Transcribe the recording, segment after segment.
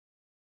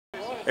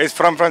Es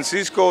Fran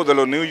Francisco de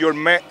los New York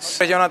Mets.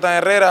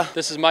 Jonathan Herrera.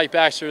 This is Mike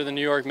Baxter of the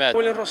New York Mets.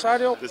 William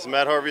Rosario. This is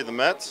Matt Harvey of the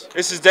Mets.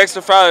 This is Dexter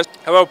Fowler.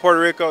 Hello,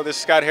 Puerto Rico. This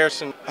is Scott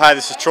Harrison. Hi,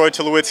 this is Troy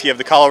Tulowitzki of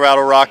the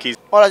Colorado Rockies.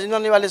 Hola, soy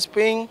Aníbal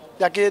Spin,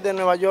 de aquí de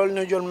Nueva York,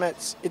 New York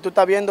Mets. Y tú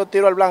estás viendo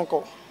Tiro Al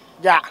Blanco.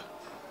 Ya.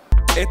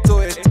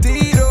 Esto es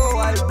Tiro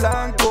Al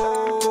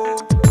Blanco.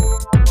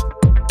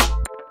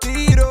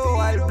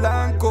 Tiro Al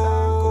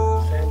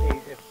Blanco. Sandy,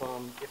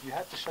 if you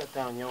had to shut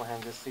down Johan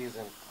this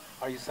season,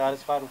 are you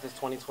satisfied with his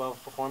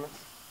 2012 performance?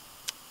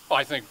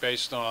 I think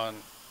based on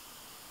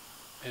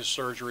his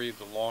surgery,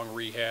 the long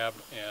rehab,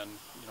 and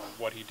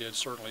what he did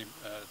certainly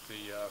at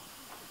the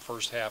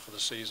first half of the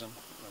season,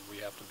 we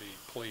have to be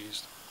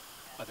pleased.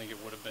 I think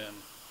it would have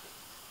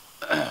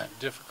been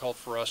difficult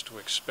for us to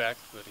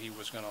expect that he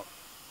was going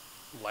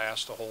to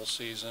last a whole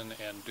season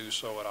and do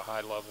so at a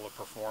high level of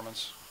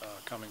performance,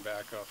 coming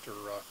back after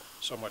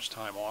so much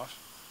time off.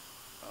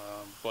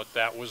 But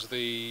that was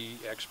the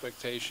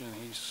expectation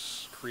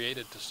he's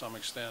created to some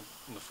extent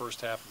in the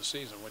first half of the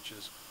season, which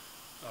is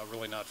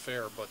really not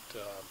fair. But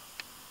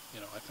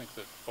I think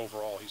that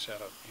overall he's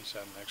had an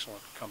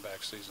excellent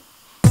comeback season.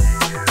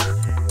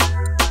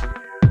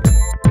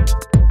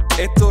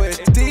 Esto es